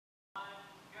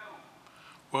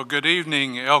Well, good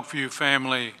evening, Elkview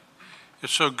family.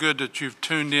 It's so good that you've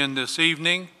tuned in this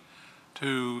evening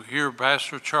to hear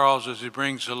Pastor Charles as he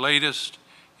brings the latest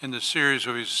in the series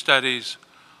of his studies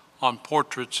on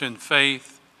portraits in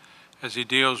faith as he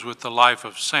deals with the life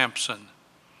of Samson.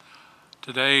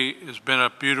 Today has been a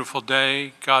beautiful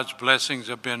day. God's blessings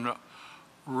have been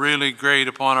really great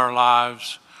upon our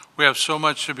lives. We have so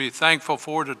much to be thankful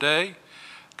for today.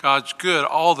 God's good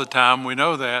all the time, we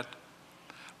know that.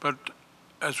 But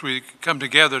as we come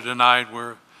together tonight,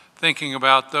 we're thinking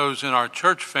about those in our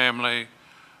church family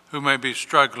who may be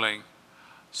struggling.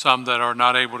 Some that are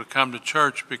not able to come to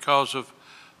church because of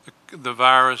the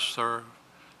virus, or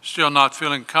still not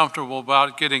feeling comfortable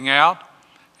about getting out.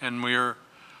 And we're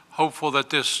hopeful that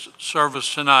this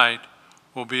service tonight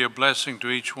will be a blessing to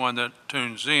each one that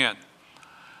tunes in.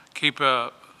 Keep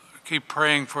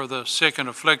praying for the sick and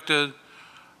afflicted,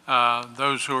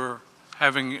 those who are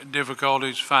having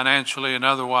difficulties financially and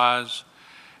otherwise.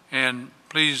 And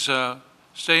please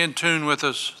stay in tune with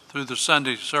us through the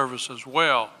Sunday service as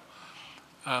well.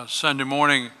 Sunday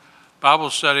morning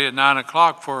Bible study at 9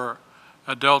 o'clock for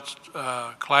adult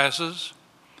classes,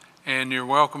 and you're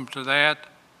welcome to that.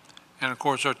 And of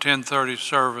course our 10:30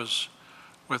 service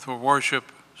with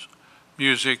worship,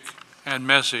 music, and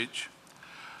message.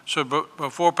 So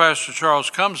before Pastor Charles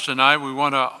comes tonight, we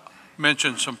want to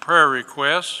mention some prayer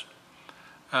requests.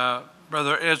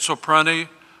 Brother Edsel Prunty,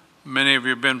 many of you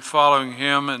have been following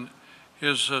him and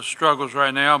his struggles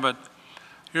right now, but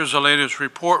here's the latest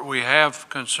report we have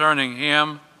concerning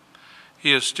him.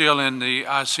 He is still in the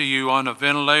ICU on a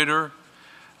ventilator.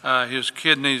 His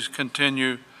kidneys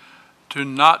continue to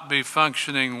not be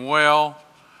functioning well,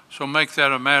 so make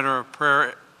that a matter of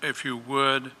prayer if you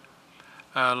would.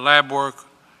 Lab work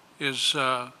is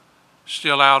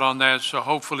still out on that, so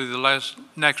hopefully the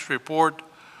next report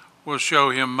will show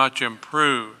him much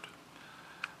improved.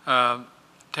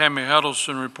 Tammy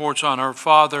Huddleston reports on her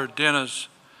father, Dennis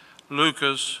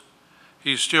Lucas.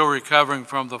 He's still recovering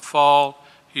from the fall.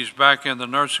 He's back in the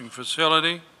nursing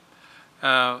facility.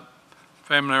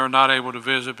 Family are not able to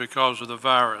visit because of the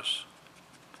virus.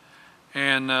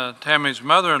 And Tammy's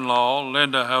mother-in-law,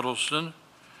 Linda Huddleston,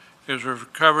 is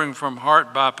recovering from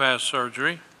heart bypass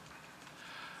surgery.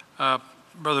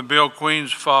 Brother Bill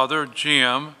Queen's father,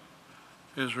 Jim,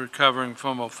 is recovering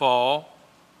from a fall.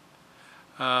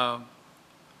 All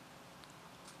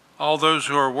those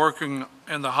who are working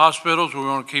in the hospitals, we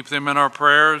want to keep them in our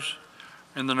prayers,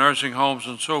 in the nursing homes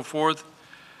and so forth,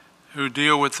 who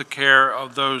deal with the care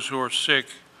of those who are sick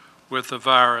with the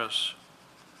virus.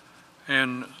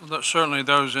 And certainly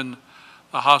those in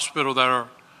the hospital that are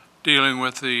dealing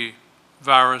with the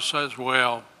virus as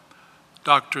well,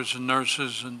 doctors and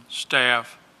nurses and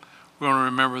staff, we want to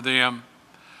remember them.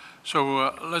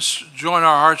 So let's join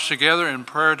our hearts together in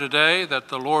prayer today that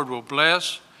the Lord will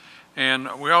bless.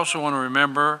 And we also want to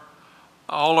remember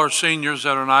all our seniors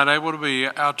that are not able to be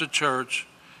out to church.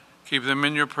 Keep them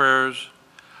in your prayers.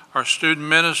 Our student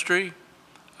ministry,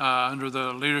 under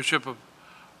the leadership of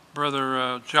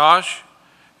Brother Josh,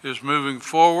 is moving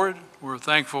forward. We're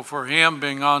thankful for him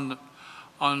being on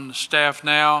staff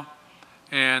now,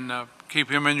 and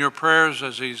keep him in your prayers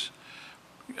as he's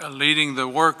leading the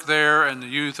work there, and the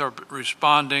youth are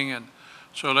responding, and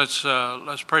so let's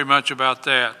pray much about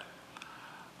that.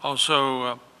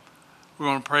 Also, we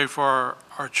want to pray for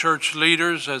our church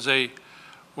leaders as they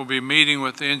will be meeting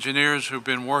with the engineers who've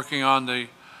been working on the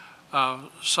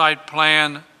site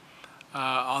plan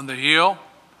on the hill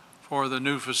for the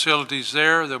new facilities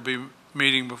there. They'll be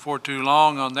meeting before too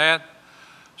long on that,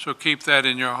 so keep that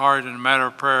in your heart in a matter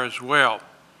of prayer as well.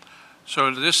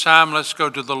 So this time, let's go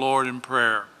to the Lord in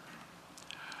prayer.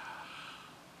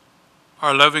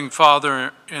 Our loving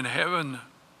Father in heaven,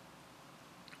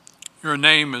 your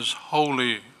name is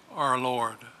holy, our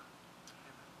Lord.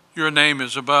 Your name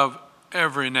is above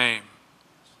every name.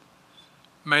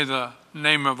 May the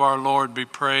name of our Lord be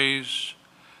praised.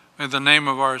 May the name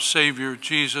of our Savior,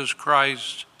 Jesus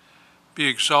Christ, be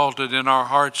exalted in our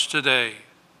hearts today.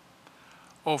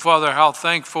 Oh, Father, how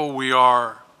thankful we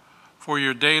are for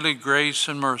your daily grace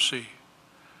and mercy.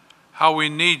 How we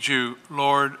need you,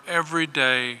 Lord, every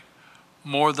day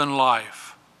more than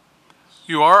life.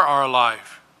 You are our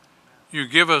life. You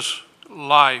give us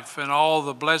life and all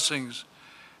the blessings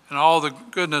and all the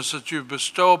goodness that you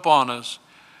bestow upon us.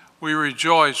 We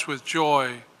rejoice with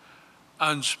joy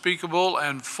unspeakable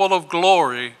and full of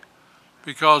glory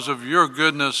because of your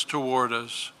goodness toward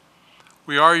us.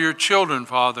 We are your children,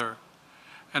 Father,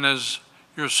 and as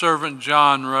your servant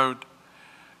John wrote,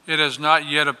 it has not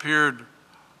yet appeared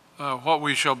what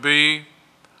we shall be,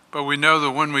 but we know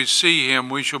that when we see him,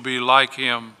 we shall be like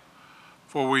him,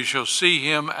 for we shall see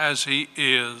him as he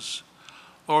is.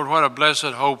 Lord, what a blessed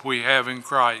hope we have in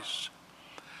Christ.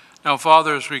 Now,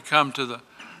 Father, as we come to the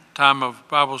time of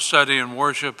Bible study and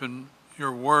worship in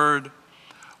your word,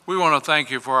 we want to thank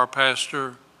you for our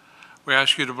pastor. We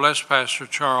ask you to bless Pastor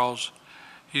Charles.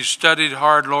 He's studied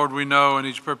hard, Lord, we know, and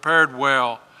he's prepared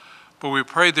well. But we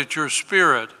pray that your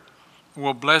Spirit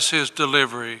will bless his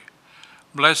delivery,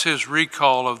 bless his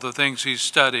recall of the things he's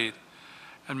studied,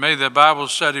 and may the Bible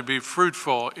study be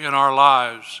fruitful in our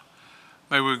lives.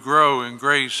 May we grow in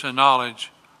grace and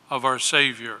knowledge of our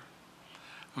Savior.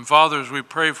 And Father, as we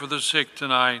pray for the sick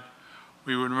tonight,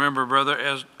 we would remember Brother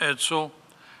Edsel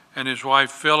and his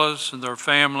wife Phyllis and their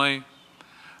family.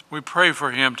 We pray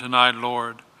for him tonight,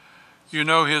 Lord. You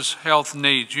know his health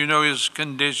needs. You know his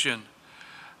condition.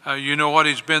 You know what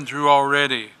he's been through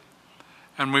already.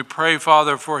 And we pray,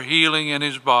 Father, for healing in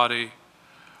his body.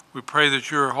 We pray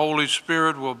that your Holy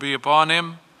Spirit will be upon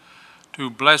him to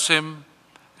bless him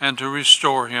and to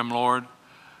restore him, Lord.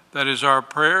 That is our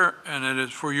prayer, and it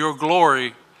is for your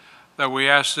glory that we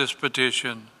ask this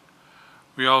petition.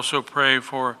 We also pray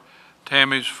for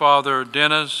Tammy's father,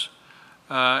 Dennis,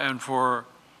 and for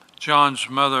John's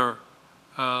mother,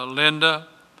 Linda.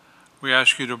 We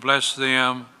ask you to bless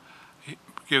them,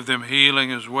 give them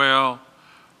healing as well.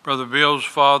 Brother Bill's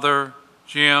father,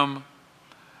 Jim,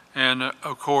 and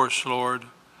of course, Lord,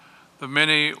 the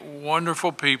many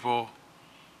wonderful people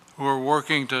who are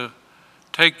working to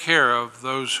take care of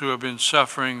those who have been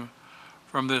suffering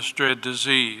from this dread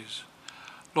disease.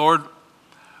 Lord,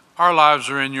 our lives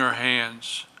are in your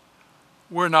hands.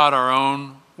 We're not our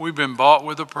own. We've been bought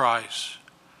with a price.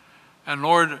 And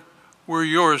Lord, we're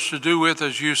yours to do with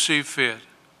as you see fit.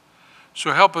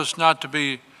 So help us not to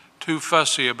be too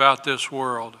fussy about this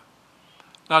world,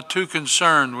 not too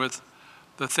concerned with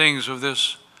the things of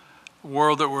this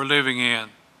world that we're living in.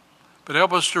 But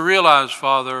help us to realize,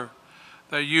 Father,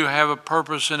 that you have a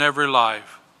purpose in every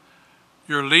life.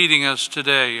 You're leading us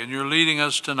today, and you're leading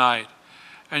us tonight,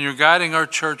 and you're guiding our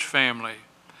church family.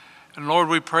 And Lord,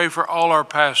 we pray for all our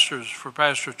pastors, for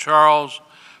Pastor Charles,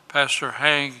 Pastor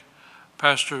Hank,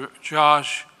 Pastor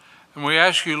Josh, and we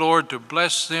ask you, Lord, to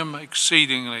bless them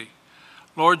exceedingly.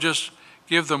 Lord, just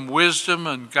give them wisdom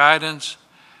and guidance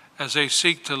as they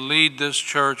seek to lead this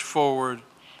church forward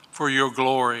for your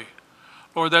glory.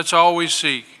 Lord, that's all we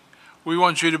seek. We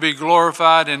want you to be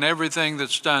glorified in everything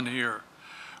that's done here.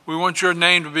 We want your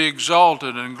name to be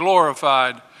exalted and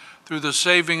glorified through the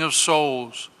saving of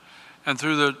souls and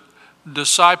through the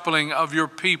discipling of your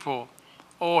people.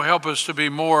 Oh, help us to be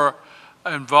more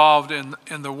involved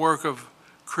in the work of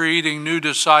creating new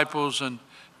disciples and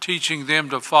teaching them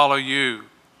to follow you.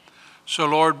 So,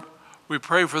 Lord, we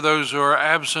pray for those who are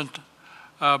absent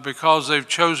because they've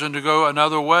chosen to go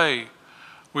another way.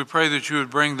 We pray that you would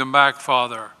bring them back,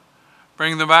 Father.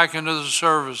 Bring them back into the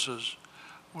services.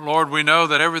 Lord, we know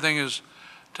that everything is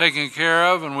taken care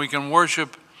of and we can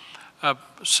worship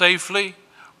safely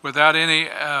without any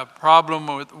problem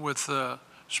with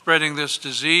spreading this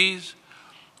disease.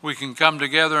 We can come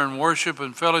together and worship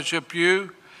and fellowship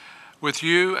with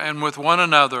you and with one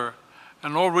another.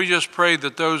 And Lord, we just pray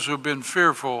that those who have been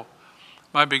fearful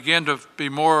might begin to be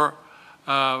more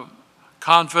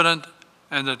confident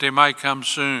and that they might come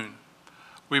soon.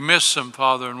 We miss them,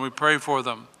 Father, and we pray for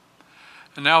them.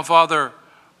 And now, Father,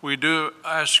 we do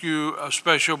ask you a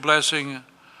special blessing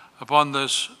upon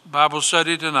this Bible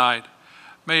study tonight.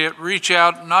 May it reach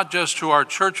out not just to our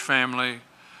church family,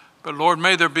 but Lord,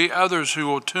 may there be others who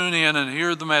will tune in and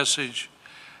hear the message,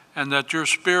 and that your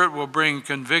Spirit will bring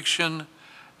conviction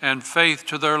and faith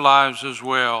to their lives as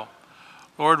well.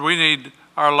 Lord, we need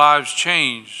our lives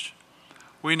changed.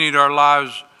 We need our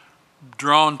lives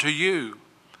drawn to you.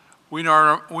 We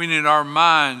need our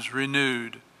minds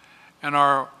renewed and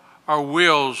our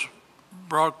wills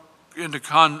brought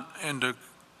into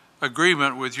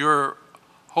agreement with your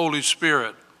Holy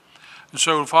Spirit. And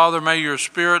so, Father, may your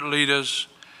Spirit lead us,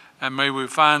 and may we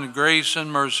find grace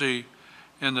and mercy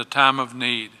in the time of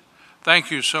need.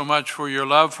 Thank you so much for your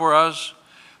love for us.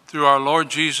 Through our Lord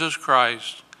Jesus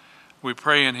Christ, we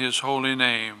pray in his holy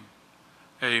name.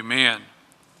 Amen.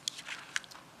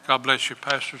 God bless you.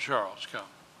 Pastor Charles, come.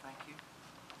 Thank you.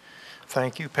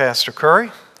 Thank you, Pastor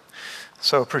Curry.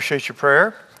 So appreciate your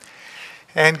prayer.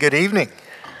 And good evening.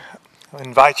 I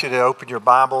invite you to open your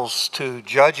Bibles to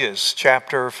Judges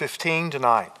chapter 15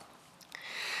 tonight.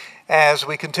 As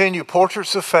we continue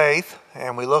Portraits of Faith,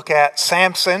 and we look at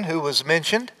Samson, who was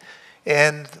mentioned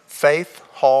in Faith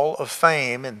Hall of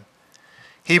Fame in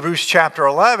Hebrews chapter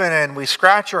 11, and we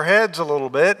scratch our heads a little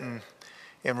bit and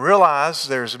realize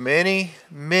there's many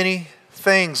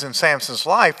things in Samson's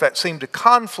life that seem to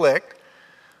conflict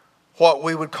what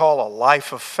we would call a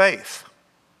life of faith.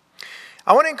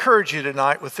 I want to encourage you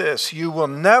tonight with this. You will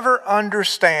never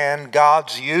understand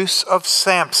God's use of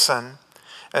Samson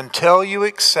until you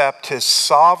accept his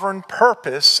sovereign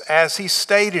purpose as he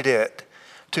stated it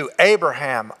to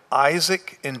Abraham,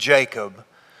 Isaac, and Jacob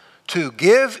to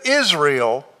give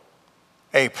Israel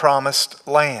a promised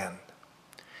land.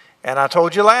 And I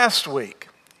told you last week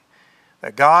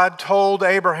that God told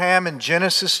Abraham in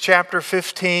Genesis chapter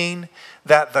 15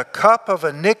 that the cup of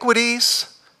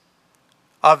iniquities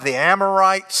of the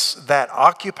Amorites that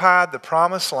occupied the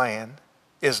promised land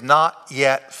is not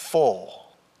yet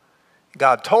full.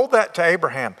 God told that to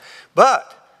Abraham.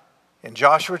 But in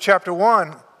Joshua chapter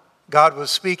 1, God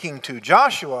was speaking to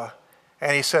Joshua,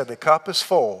 and he said, the cup is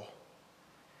full,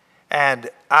 and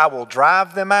I will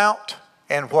drive them out,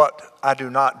 and what I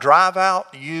do not drive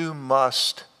out, you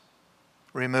must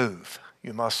remove.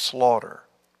 You must slaughter.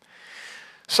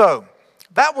 So,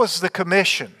 that was the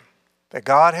commission that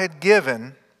God had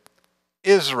given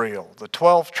Israel, the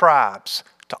 12 tribes,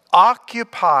 to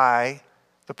occupy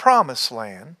the promised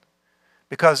land,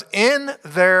 because in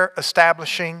their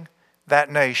establishing that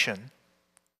nation,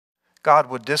 God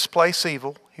would displace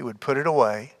evil, he would put it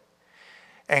away,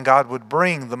 and God would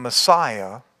bring the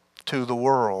Messiah to the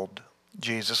world,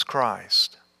 Jesus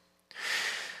Christ.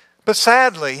 But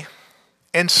sadly,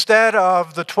 instead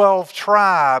of the 12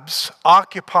 tribes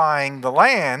occupying the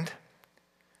land,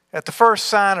 at the first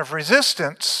sign of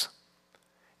resistance,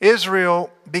 Israel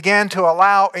began to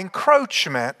allow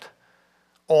encroachment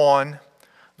on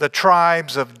the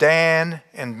tribes of Dan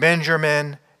and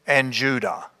Benjamin and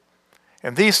Judah.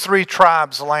 And these three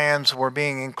tribes' lands were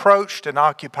being encroached and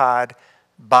occupied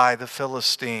by the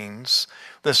Philistines.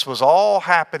 This was all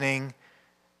happening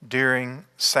during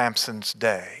Samson's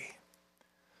day.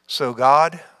 So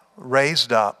God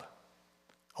raised up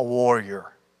a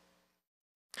warrior.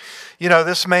 You know,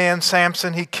 this man,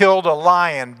 Samson, he killed a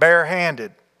lion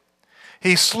barehanded.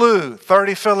 He slew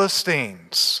 30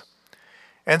 Philistines.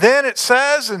 And then it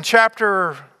says in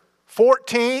chapter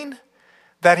 14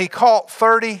 that he caught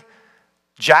 30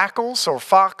 jackals or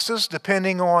foxes,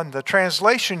 depending on the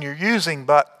translation you're using.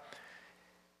 But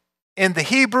in the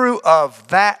Hebrew of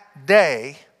that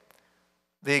day,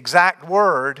 the exact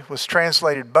word was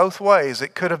translated both ways.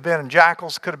 It could have been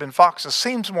jackals, could have been foxes.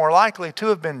 Seems more likely to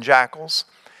have been jackals.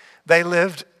 They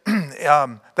lived,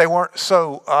 they weren't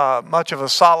so much of a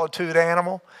solitude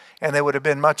animal, and they would have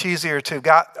been much easier to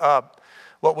got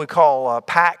what we call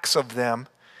packs of them.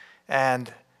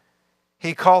 And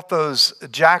he caught those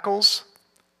jackals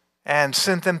and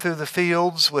sent them through the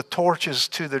fields with torches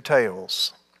to their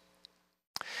tails.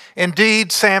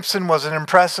 Indeed, Samson was an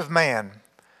impressive man,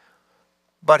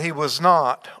 but he was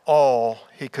not all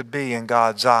he could be in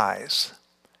God's eyes.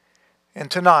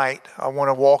 And tonight, I want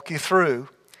to walk you through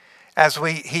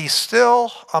he's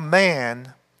still a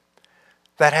man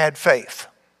that had faith.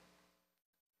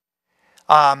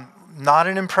 Not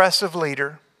an impressive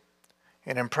leader,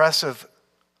 an impressive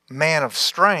man of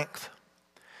strength,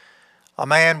 a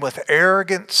man with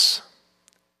arrogance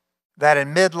that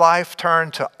in midlife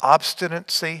turned to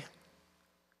obstinacy,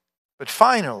 but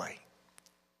finally,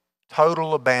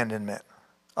 total abandonment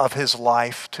of his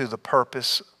life to the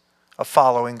purpose of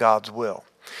following God's will.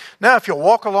 Now, if you'll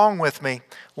walk along with me,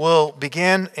 we'll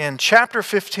begin in chapter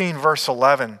 15, verse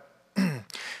 11.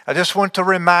 I just want to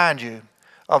remind you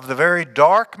of the very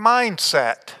dark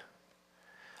mindset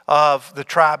of the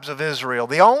tribes of Israel.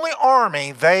 The only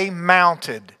army they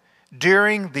mounted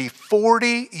during the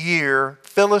 40-year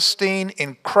Philistine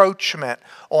encroachment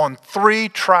on 3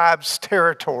 tribes'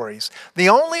 territories, the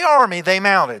only army they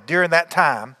mounted during that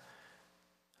time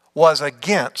was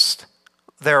against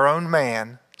their own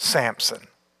man, Samson.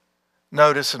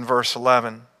 Notice in verse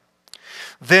 11,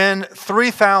 then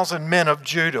 3,000 men of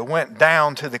Judah went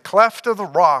down to the cleft of the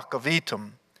rock of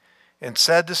Etam and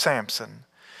said to Samson,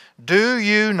 do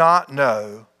you not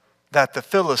know that the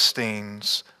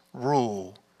Philistines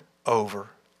rule over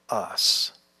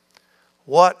us?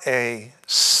 What a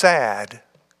sad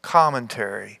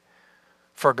commentary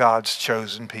for God's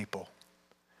chosen people.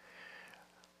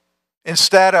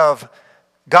 Instead of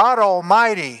God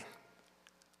Almighty,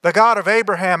 the God of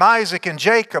Abraham, Isaac, and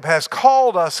Jacob, has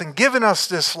called us and given us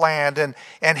this land,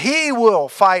 and He will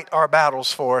fight our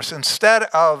battles for us. Instead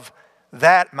of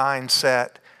that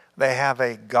mindset, they have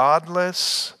a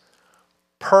godless,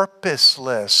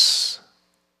 purposeless,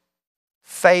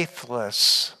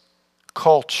 faithless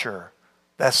culture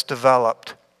that's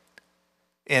developed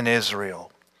in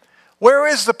Israel. Where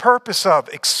is the purpose of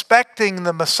expecting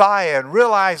the Messiah and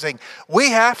realizing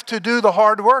we have to do the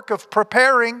hard work of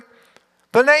preparing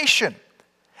the nation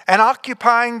and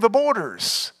occupying the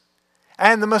borders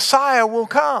and the Messiah will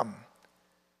come.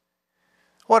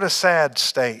 What a sad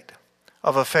state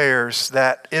of affairs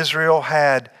that Israel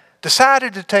had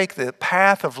decided to take the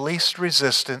path of least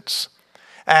resistance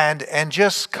and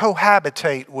just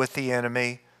cohabitate with the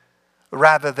enemy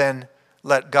rather than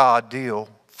let God deal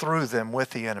through them with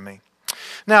the enemy.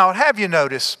 Now, have you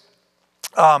noticed,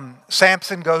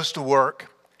 Samson goes to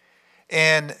work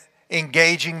in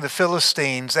engaging the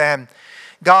Philistines, and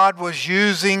God was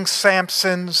using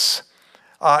Samson's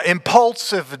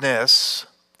impulsiveness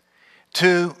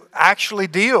to actually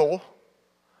deal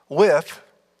with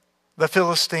the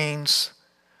Philistines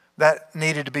that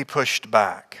needed to be pushed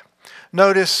back.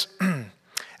 Notice,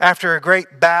 after a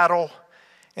great battle,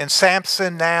 and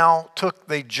Samson now took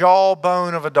the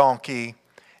jawbone of a donkey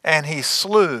and he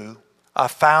slew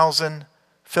 1,000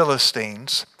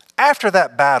 Philistines. After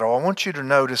that battle, I want you to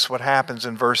notice what happens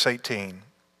in verse 18.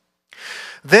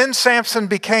 Then Samson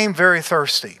became very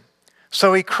thirsty.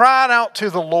 So he cried out to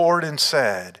the Lord and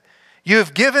said, "You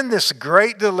have given this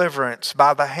great deliverance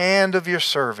by the hand of your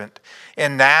servant,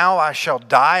 and now I shall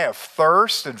die of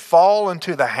thirst and fall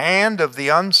into the hand of the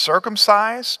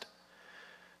uncircumcised?"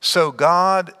 So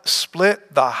God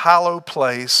split the hollow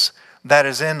place that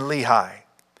is in Lehi,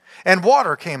 and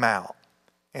water came out,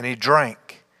 and he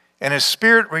drank, and his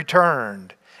spirit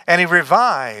returned, and he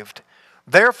revived.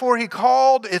 Therefore he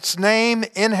called its name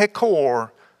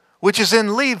En-Hakkore, which is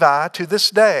in Levi to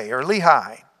this day, or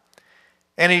Lehi.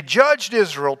 And he judged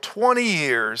Israel 20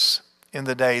 years in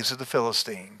the days of the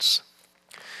Philistines.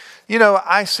 You know,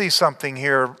 I see something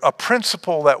here, a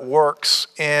principle that works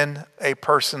in a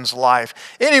person's life.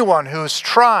 Anyone who is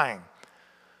trying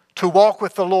to walk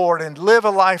with the Lord and live a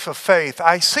life of faith,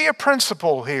 I see a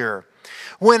principle here.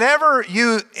 Whenever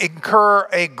you incur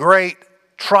a great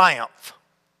triumph,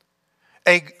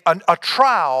 a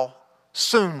trial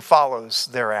soon follows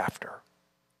thereafter.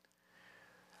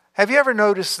 Have you ever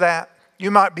noticed that?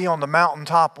 You might be on the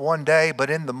mountaintop one day, but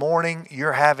in the morning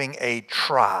you're having a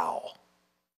trial.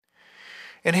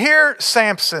 And here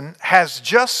Samson has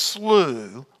just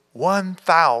slew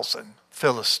 1,000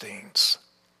 Philistines.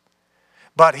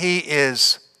 But he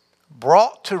is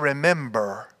brought to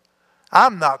remember,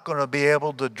 I'm not going to be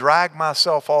able to drag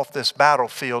myself off this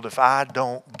battlefield if I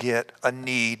don't get a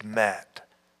need met.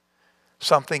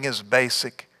 Something as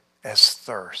basic as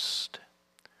thirst.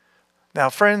 Now,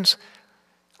 friends,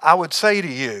 I would say to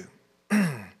you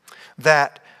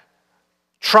that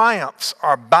triumphs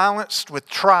are balanced with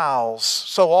trials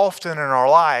so often in our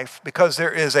life because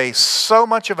there is so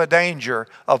much of a danger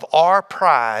of our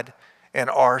pride and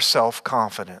our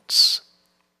self-confidence.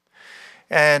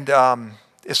 And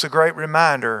it's a great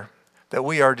reminder that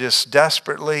we are just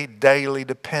desperately, daily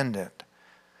dependent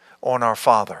on our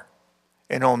Father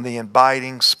and on the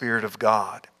abiding Spirit of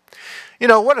God. You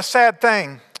know, what a sad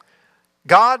thing.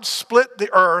 God split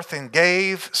the earth and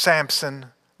gave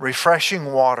Samson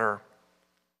refreshing water.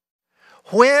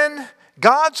 When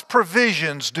God's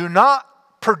provisions do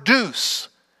not produce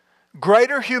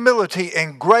greater humility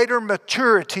and greater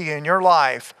maturity in your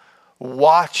life,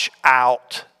 watch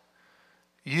out.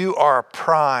 You are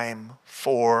prime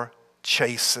for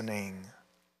chastening.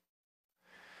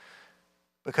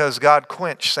 Because God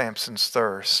quenched Samson's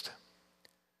thirst.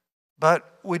 But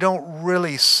we don't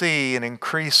really see an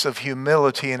increase of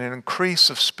humility and an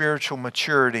increase of spiritual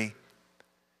maturity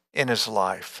in his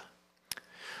life.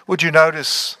 Would you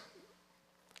notice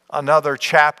another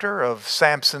chapter of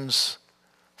Samson's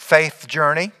faith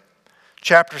journey?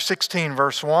 Chapter 16,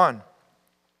 verse 1.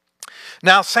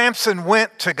 Now Samson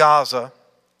went to Gaza,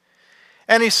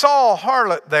 and he saw a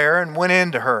harlot there and went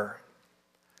into her.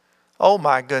 Oh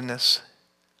my goodness.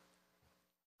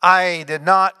 I did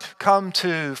not come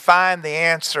to find the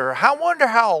answer. I wonder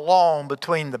how long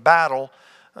between the battle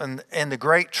and the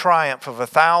great triumph of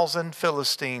 1,000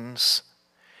 Philistines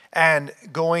and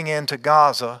going into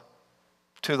Gaza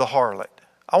to the harlot.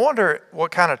 I wonder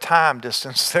what kind of time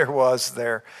distance there was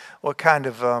there, what kind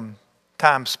of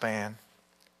time span.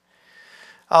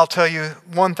 I'll tell you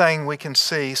one thing we can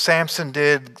see. Samson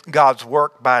did God's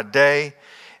work by day,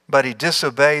 but he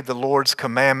disobeyed the Lord's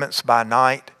commandments by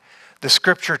night. The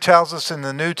scripture tells us in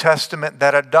the New Testament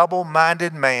that a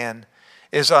double-minded man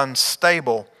is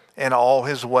unstable in all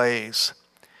his ways.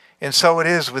 And so it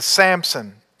is with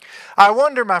Samson. I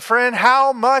wonder, my friend,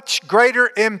 how much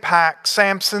greater impact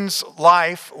Samson's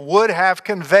life would have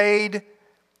conveyed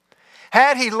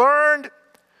had he learned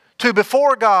to,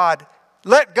 before God,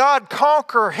 let God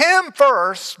conquer him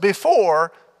first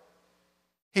before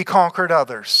he conquered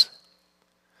others.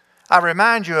 I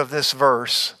remind you of this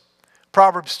verse,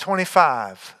 Proverbs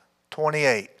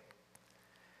 25:28.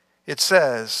 It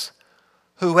says,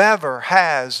 Whoever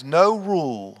has no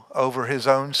rule over his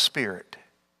own spirit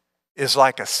is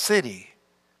like a city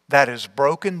that is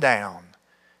broken down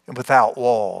and without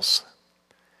walls.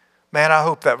 Man, I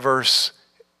hope that verse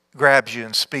grabs you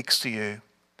and speaks to you,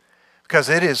 because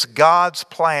it is God's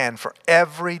plan for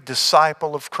every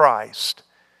disciple of Christ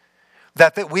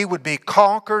that we would be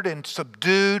conquered and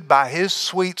subdued by His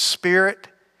sweet Spirit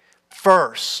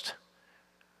first.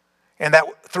 And that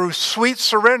through sweet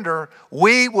surrender,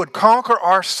 we would conquer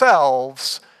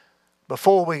ourselves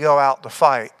before we go out to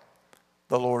fight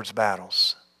the Lord's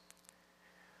battles.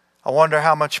 I wonder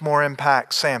how much more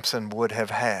impact Samson would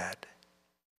have had.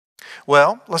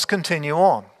 Well, let's continue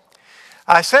on.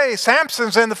 I say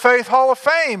Samson's in the Faith Hall of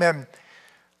Fame, and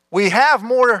we have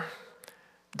more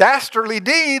dastardly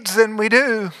deeds than we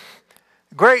do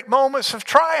great moments of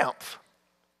triumph.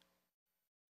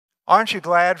 Aren't you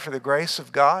glad for the grace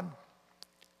of God?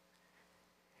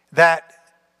 That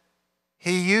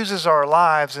He uses our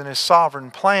lives in His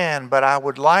sovereign plan, but I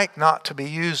would like not to be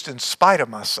used in spite of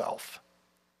myself.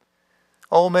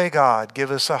 Oh, may God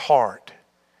give us a heart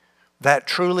that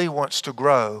truly wants to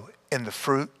grow in the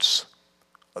fruit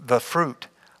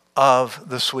of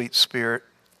the sweet Spirit.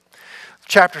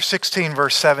 Chapter 16,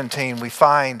 verse 17, we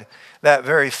find that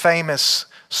very famous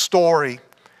story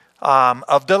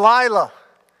of Delilah.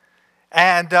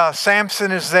 And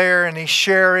Samson is there, and he's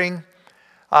sharing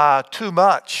too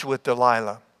much with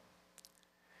Delilah.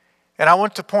 And I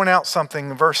want to point out something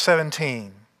in verse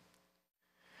 17.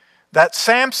 That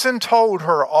Samson told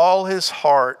her all his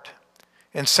heart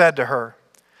and said to her,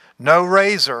 "No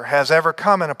razor has ever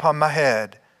come in upon my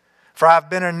head, for I have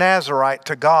been a Nazarite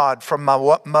to God from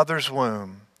my mother's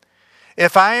womb.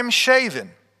 If I am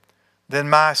shaven, then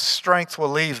my strength will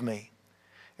leave me,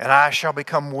 and I shall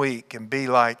become weak and be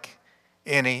like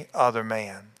any other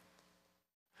man."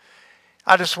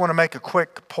 I just want to make a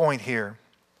quick point here.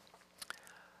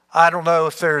 I don't know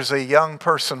if there's a young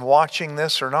person watching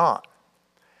this or not.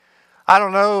 I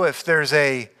don't know if there's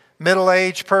a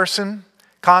middle-aged person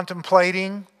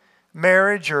contemplating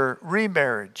marriage or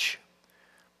remarriage.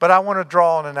 But I want to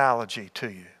draw an analogy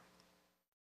to you.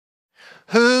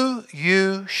 Who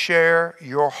you share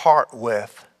your heart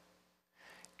with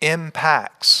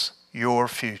impacts your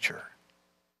future.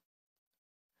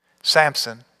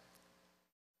 Samson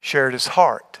shared his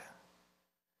heart.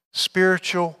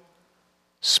 Spiritual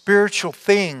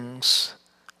things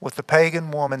with the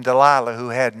pagan woman Delilah, who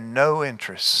had no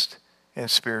interest in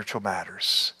spiritual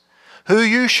matters. Who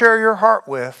you share your heart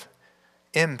with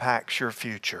impacts your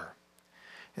future.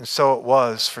 And so it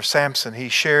was for Samson. He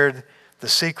shared the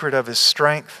secret of his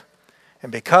strength,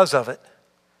 and because of it,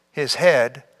 his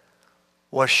head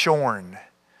was shorn.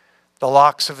 The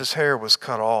locks of his hair was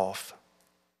cut off.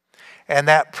 And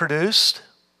that produced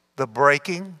the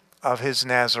breaking of his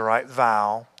Nazarite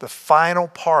vow. The final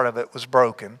part of it was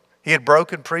broken. He had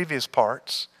broken previous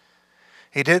parts.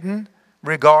 He didn't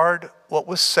regard what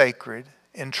was sacred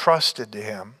entrusted to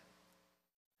him.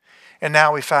 And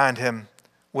now we find him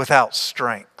without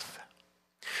strength.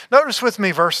 Notice with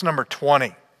me verse number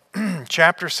 20.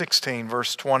 Chapter 16,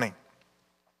 verse 20.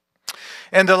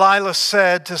 And Delilah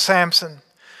said to Samson,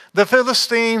 "The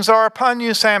Philistines are upon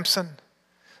you, Samson."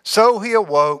 So he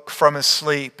awoke from his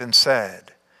sleep and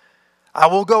said, "I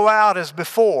will go out as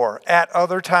before at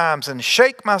other times and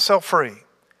shake myself free."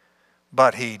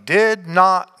 But he did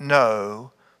not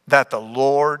know that the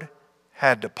Lord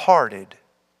had departed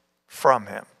from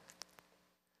him.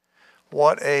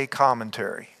 What a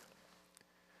commentary.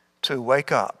 To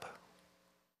wake up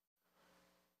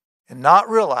and not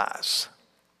realize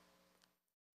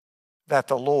that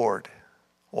the Lord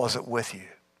wasn't with you.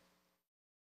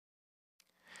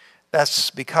 That's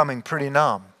becoming pretty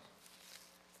numb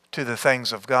to the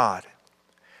things of God.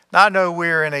 Now I know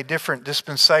we're in a different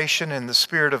dispensation, and the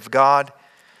Spirit of God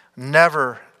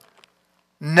never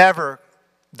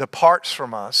departs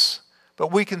from us, but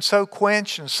we can so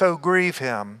quench and so grieve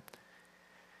Him.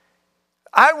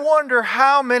 I wonder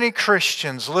how many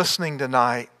Christians listening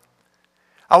tonight,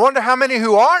 I wonder how many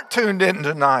who aren't tuned in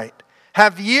tonight,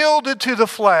 have yielded to the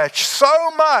flesh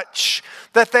so much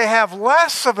that they have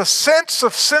less of a sense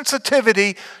of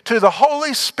sensitivity to the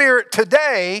Holy Spirit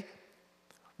today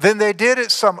than they did at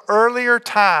some earlier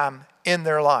time in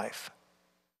their life.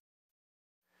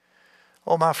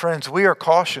 Oh, my friends, we are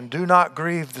cautioned, do not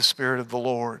grieve the Spirit of the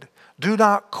Lord. Do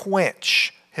not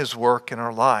quench His work in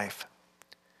our life.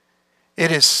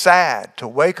 It is sad to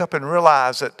wake up and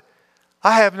realize that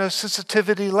I have no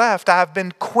sensitivity left. I've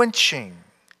been quenching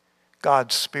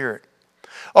God's Spirit.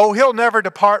 Oh, He'll never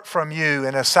depart from you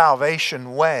in a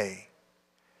salvation way.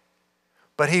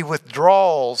 But He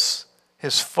withdraws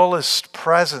His fullest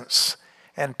presence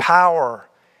and power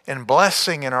and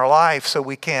blessing in our life so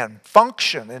we can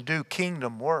function and do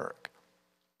kingdom work.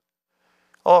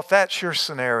 Oh, if that's your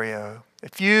scenario,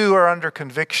 if you are under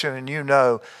conviction and you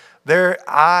know,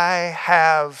 I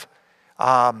have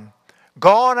gone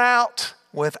out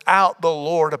without the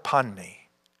Lord upon me,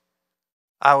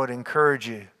 I would encourage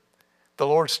you. The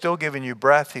Lord's still giving you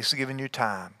breath. He's giving you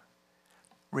time.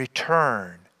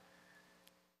 Return.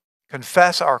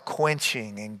 Confess our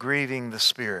quenching and grieving the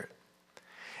Spirit.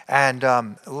 And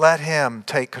let Him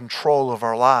take control of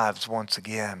our lives once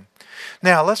again.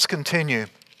 Now, let's continue.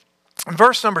 In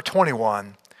verse number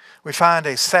 21, we find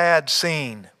a sad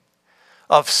scene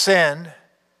of sin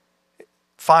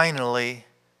finally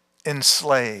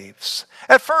enslaves.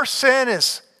 At first, sin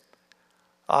is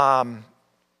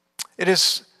it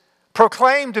is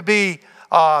proclaimed to be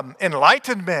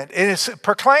enlightenment. It is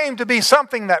proclaimed to be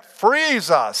something that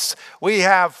frees us. We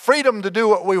have freedom to do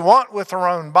what we want with our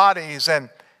own bodies,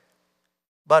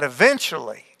 but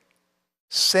eventually,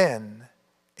 sin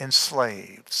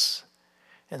enslaves.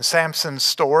 And Samson's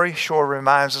story sure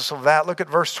reminds us of that. Look at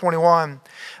verse 21.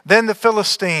 Then the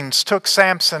Philistines took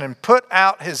Samson and put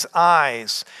out his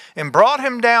eyes and brought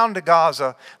him down to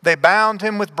Gaza. They bound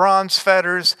him with bronze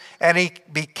fetters, and he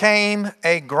became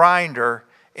a grinder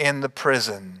in the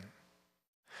prison.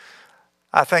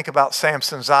 I think about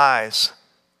Samson's eyes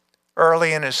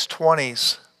early in his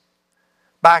 20s.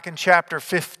 Back in chapter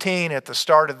 15 at the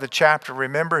start of the chapter,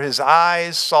 remember his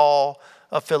eyes saw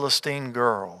a Philistine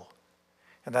girl.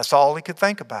 And that's all he could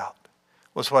think about,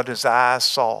 was what his eyes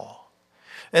saw.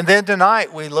 And then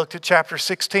tonight we looked at chapter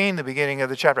 16, the beginning of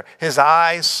the chapter. His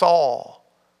eyes saw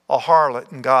a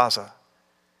harlot in Gaza.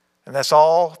 And that's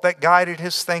all that guided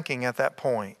his thinking at that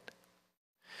point.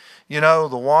 You know,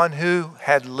 the one who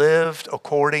had lived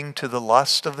according to the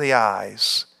lust of the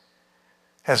eyes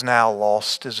has now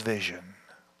lost his vision.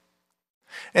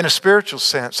 In a spiritual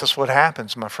sense, that's what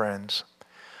happens, my friends.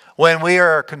 When we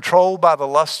are controlled by the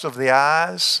lust of the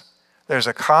eyes, there's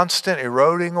a constant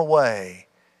eroding away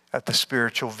at the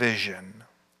spiritual vision.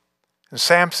 And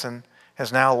Samson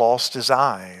has now lost his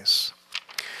eyes.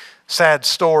 Sad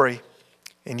story.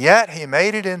 And yet he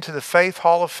made it into the Faith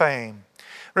Hall of Fame.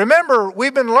 Remember,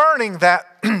 we've been learning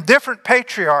that different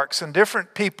patriarchs and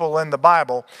different people in the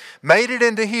Bible made it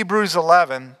into Hebrews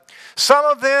 11. Some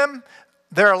of them,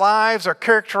 their lives are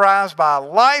characterized by a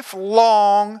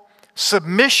lifelong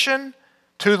submission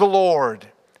to the Lord,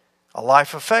 a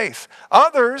life of faith.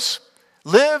 Others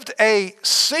lived a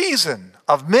season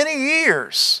of many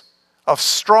years of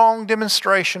strong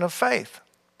demonstration of faith.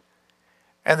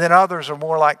 And then others are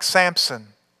more like Samson,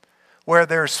 where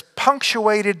there's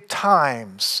punctuated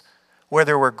times where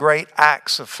there were great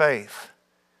acts of faith,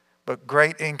 but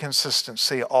great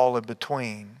inconsistency all in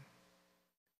between.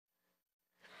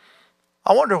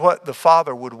 I wonder what the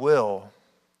Father would will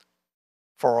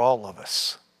for all of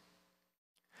us.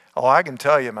 Oh, I can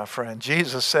tell you, my friend,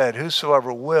 Jesus said,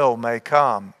 whosoever will may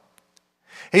come.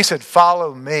 He said,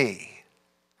 follow me,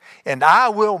 and I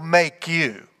will make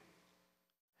you.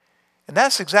 And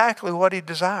that's exactly what He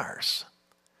desires.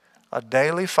 A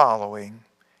daily following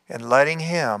and letting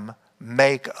Him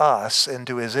make us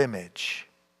into His image.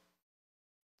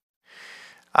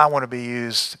 I want to be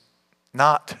used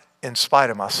not in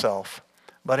spite of myself,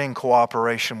 but in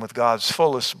cooperation with God's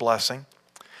fullest blessing.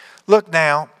 Look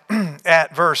now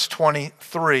at verse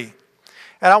 23.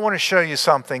 And I want to show you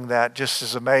something that just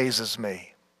as amazes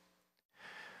me.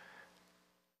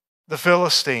 The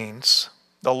Philistines,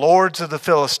 the lords of the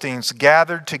Philistines,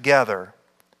 gathered together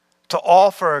to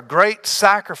offer a great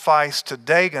sacrifice to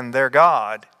Dagon, their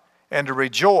god, and to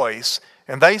rejoice.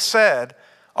 And they said,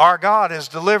 our God has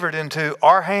delivered into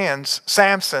our hands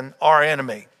Samson, our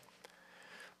enemy.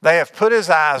 They have put his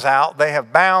eyes out. They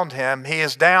have bound him. He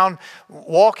is down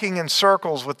walking in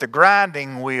circles with the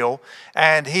grinding wheel,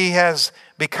 and he has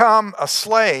become a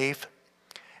slave.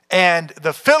 And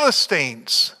the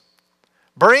Philistines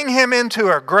bring him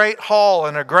into a great hall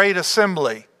and a great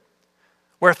assembly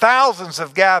where thousands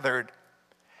have gathered,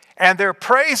 and they're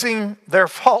praising their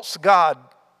false god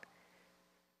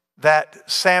that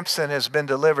Samson has been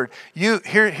delivered.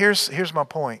 Here's my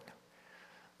point.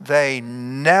 They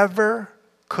never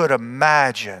could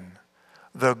imagine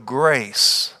the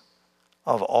grace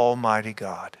of Almighty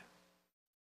God.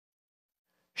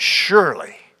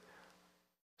 Surely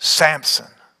Samson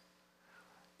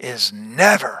is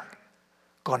never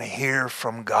going to hear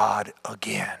from God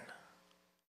again.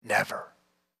 Never.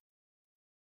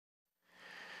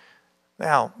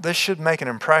 Now, this should make an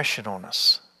impression on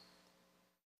us.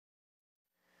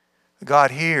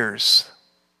 God hears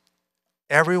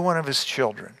every one of His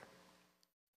children,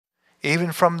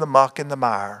 even from the muck and the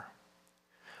mire,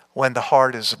 when the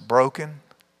heart is broken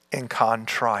and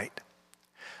contrite.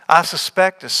 I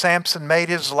suspect as Samson made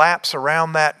his laps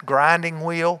around that grinding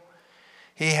wheel,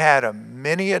 he had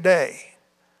many a day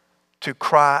to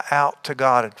cry out to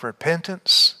God in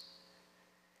repentance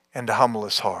and to humble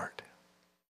his heart.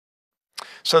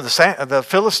 So the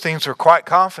Philistines were quite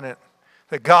confident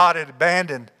that God had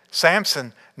abandoned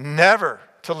Samson, never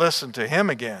to listen to him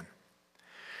again.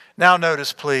 Now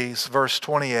notice, please, verse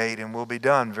 28, and we'll be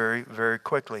done very, very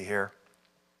quickly here.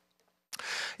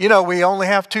 You know, we only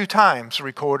have 2 times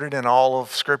recorded in all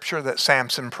of Scripture that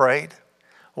Samson prayed.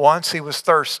 Once he was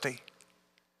thirsty,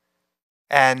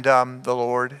 and the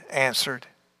Lord answered,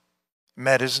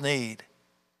 met his need.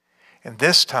 And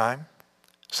this time,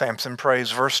 Samson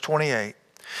prays, verse 28.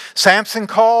 Samson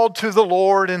called to the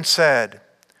Lord and said,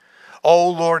 O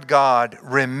Lord God,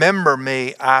 remember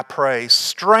me, I pray.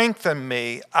 Strengthen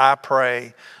me, I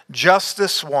pray. Just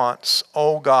this once,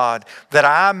 O God, that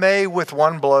I may with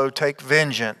one blow take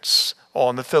vengeance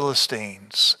on the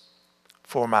Philistines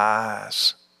for my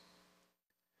eyes.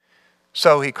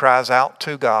 So he cries out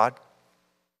to God,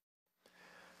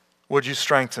 would you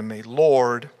strengthen me?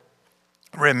 Lord,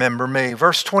 remember me.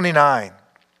 Verse 29.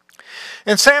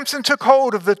 And Samson took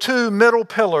hold of the 2 middle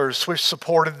pillars which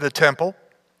supported the temple,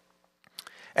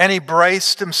 and he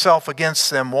braced himself against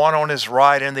them, one on his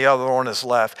right and the other on his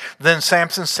left. Then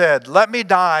Samson said, let me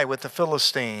die with the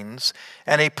Philistines.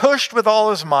 And he pushed with all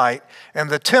his might, and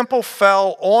the temple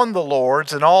fell on the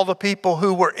lords and all the people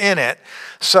who were in it.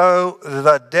 So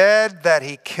the dead that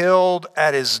he killed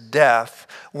at his death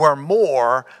were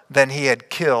more than he had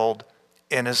killed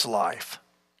in his life.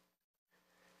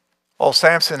 Well,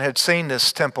 Samson had seen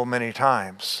this temple many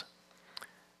times.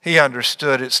 He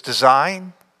understood its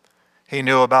design. He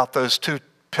knew about those 2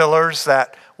 pillars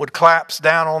that would collapse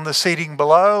down on the seating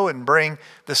below and bring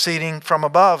the seating from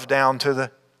above down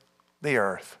to the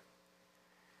earth.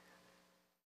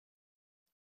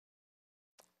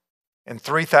 And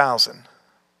 3,000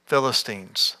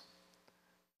 Philistines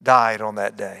died on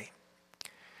that day.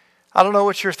 I don't know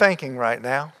what you're thinking right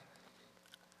now.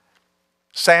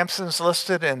 Samson's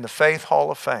listed in the Faith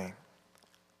Hall of Fame.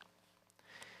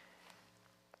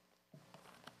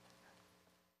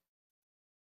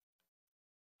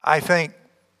 I think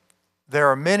there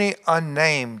are many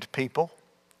unnamed people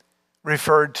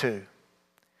referred to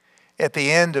at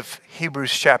the end of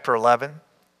Hebrews chapter 11.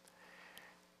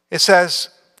 It says,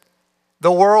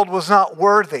 the world was not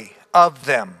worthy of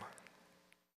them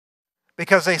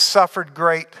because they suffered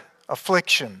great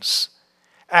afflictions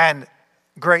and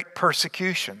great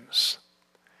persecutions.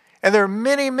 And there are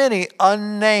many, many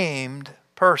unnamed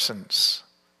persons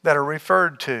that are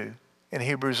referred to in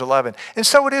Hebrews 11. And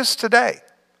so it is today.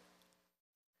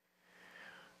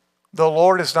 The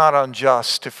Lord is not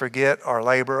unjust to forget our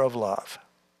labor of love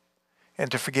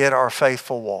and to forget our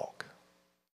faithful walk.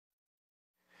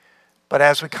 But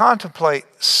as we contemplate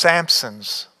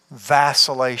Samson's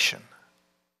vacillation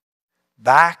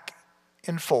back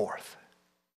and forth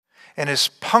and his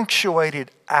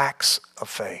punctuated acts of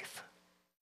faith,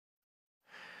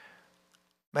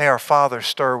 may our Father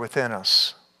stir within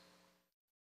us.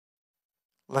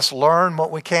 Let's learn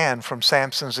what we can from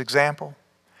Samson's example,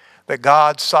 that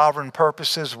God's sovereign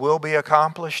purposes will be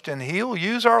accomplished and He'll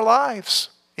use our lives,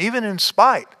 even in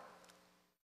spite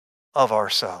of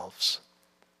ourselves.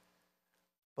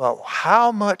 But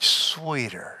how much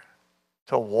sweeter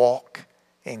to walk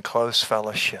in close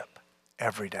fellowship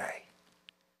every day.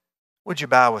 Would you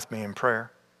bow with me in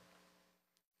prayer?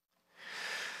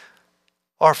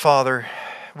 Our Father,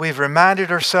 we've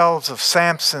reminded ourselves of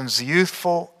Samson's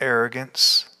youthful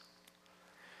arrogance,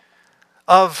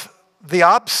 of the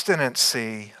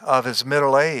obstinacy of his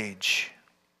middle age.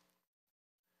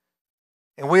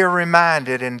 And we are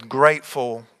reminded and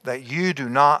grateful that you do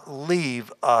not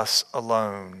leave us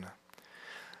alone.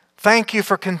 Thank you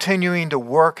for continuing to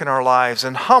work in our lives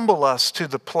and humble us to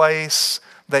the place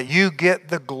that you get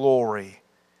the glory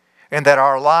and that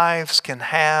our lives can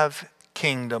have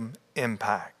kingdom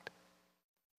impact.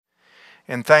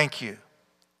 And thank you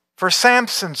for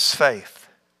Samson's faith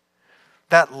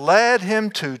that led him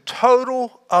to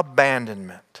total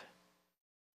abandonment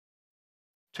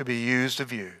to be used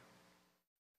of you.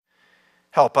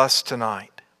 Help us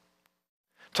tonight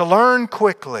to learn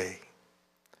quickly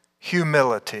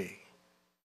humility.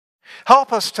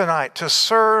 Help us tonight to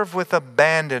serve with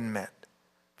abandonment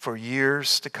for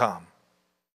years to come.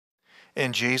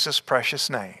 In Jesus' precious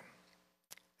name,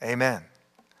 amen.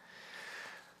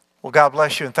 Well, God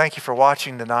bless you and thank you for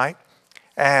watching tonight.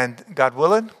 And God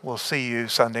willing, we'll see you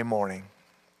Sunday morning.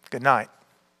 Good night.